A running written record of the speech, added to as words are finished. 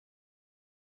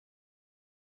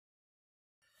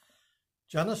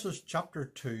Genesis chapter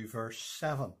 2 verse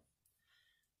 7.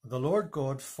 The Lord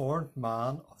God formed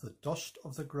man of the dust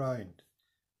of the ground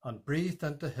and breathed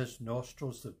into his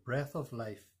nostrils the breath of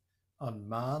life, and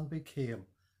man became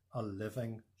a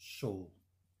living soul.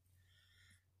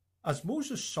 As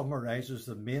Moses summarizes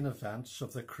the main events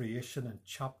of the creation in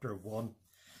chapter 1,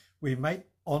 we might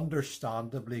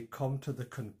understandably come to the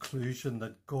conclusion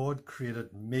that God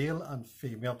created male and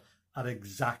female at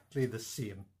exactly the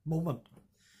same moment.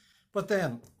 But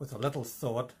then, with a little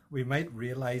thought, we might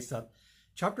realize that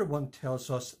chapter 1 tells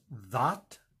us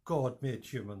that God made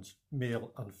humans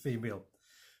male and female,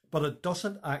 but it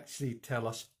doesn't actually tell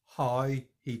us how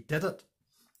he did it.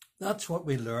 That's what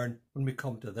we learn when we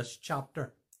come to this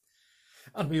chapter.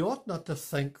 And we ought not to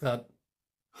think that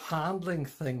handling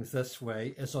things this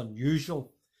way is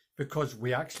unusual, because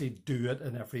we actually do it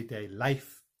in everyday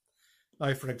life.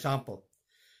 Now, for example,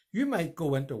 you might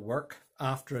go into work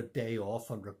after a day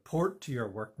off and report to your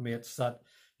workmates that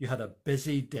you had a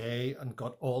busy day and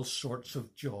got all sorts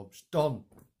of jobs done.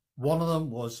 One of them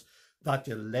was that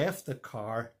you left the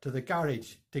car to the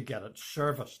garage to get it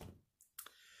serviced.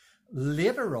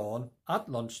 Later on, at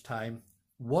lunchtime,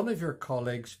 one of your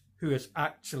colleagues who is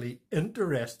actually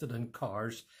interested in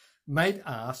cars might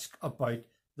ask about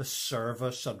the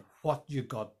service and what you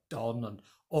got done, and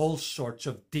all sorts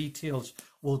of details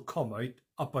will come out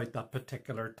about that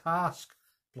particular task,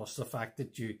 plus the fact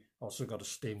that you also got a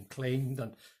steam cleaned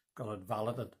and got it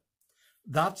valeted.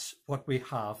 That's what we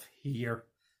have here,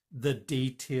 the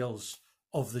details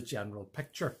of the general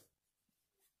picture.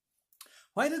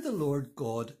 Why did the Lord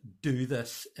God do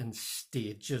this in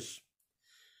stages?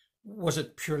 Was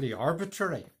it purely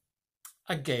arbitrary?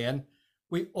 Again,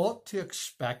 we ought to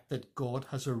expect that God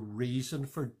has a reason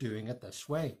for doing it this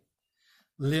way.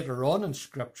 Later on in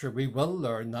Scripture, we will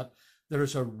learn that there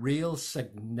is a real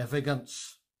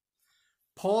significance.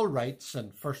 Paul writes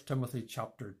in 1 Timothy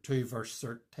chapter 2 verse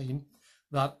 13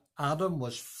 that Adam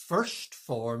was first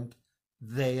formed,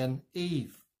 then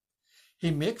Eve. He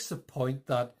makes the point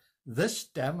that this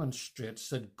demonstrates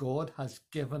that God has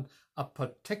given a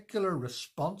particular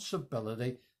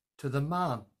responsibility to the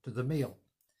man, to the male.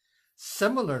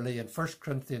 Similarly, in 1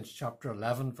 Corinthians chapter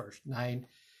 11 verse 9,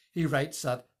 he writes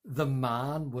that the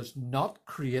man was not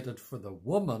created for the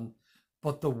woman,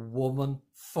 but the woman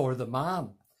for the man,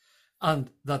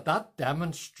 and that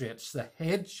demonstrates the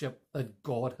headship that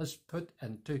God has put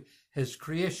into his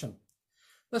creation.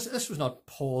 This was not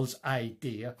Paul's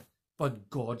idea, but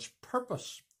God's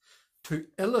purpose, to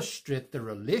illustrate the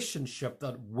relationship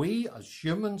that we as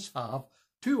humans have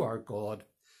to our God,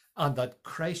 and that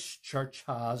Christ's church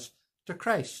has to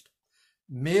Christ.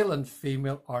 Male and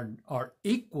female are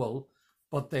equal,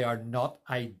 but they are not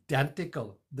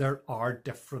identical. There are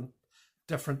different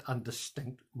and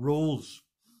distinct roles.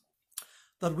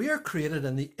 That we are created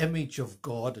in the image of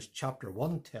God, as chapter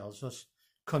 1 tells us,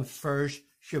 confers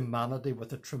humanity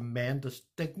with a tremendous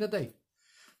dignity.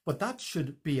 But that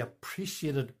should be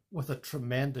appreciated with a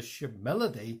tremendous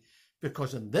humility,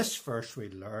 because in this verse we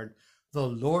learn the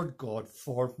Lord God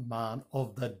formed man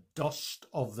of the dust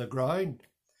of the ground.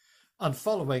 And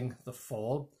following the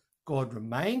fall, God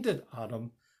reminded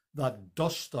Adam that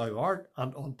dust thou art,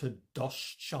 and unto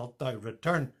dust shalt thou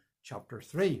return. Chapter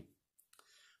 3.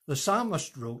 The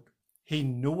psalmist wrote, He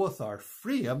knoweth our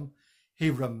frame, He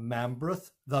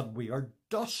remembereth that we are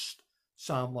dust.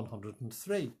 Psalm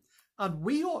 103. And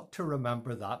we ought to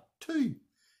remember that too.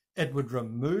 It would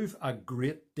remove a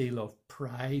great deal of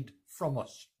pride from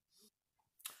us.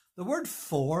 The word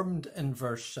formed in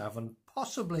verse 7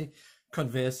 possibly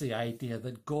conveys the idea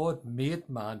that God made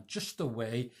man just the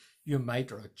way you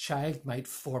might, or a child might,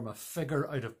 form a figure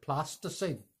out of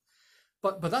plasticine.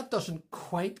 But that doesn't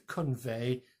quite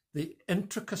convey the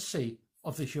intricacy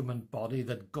of the human body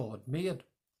that God made.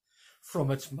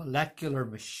 From its molecular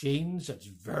machines, its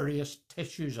various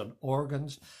tissues and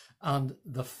organs, and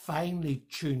the finely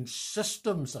tuned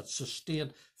systems that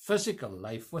sustain physical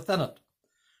life within it.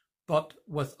 But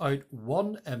without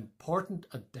one important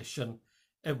addition,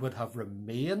 it would have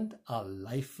remained a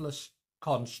lifeless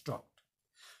construct.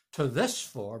 To this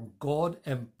form, God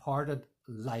imparted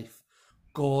life.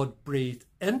 God breathed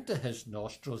into his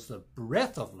nostrils the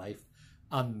breath of life,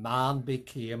 and man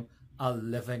became a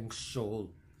living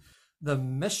soul. The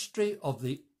mystery of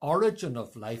the origin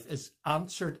of life is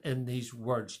answered in these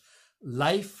words.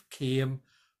 Life came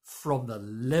from the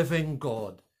living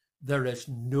God. There is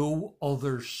no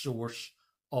other source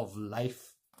of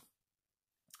life.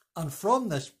 And from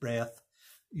this breath,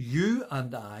 you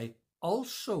and I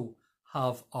also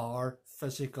have our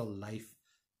physical life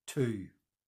too.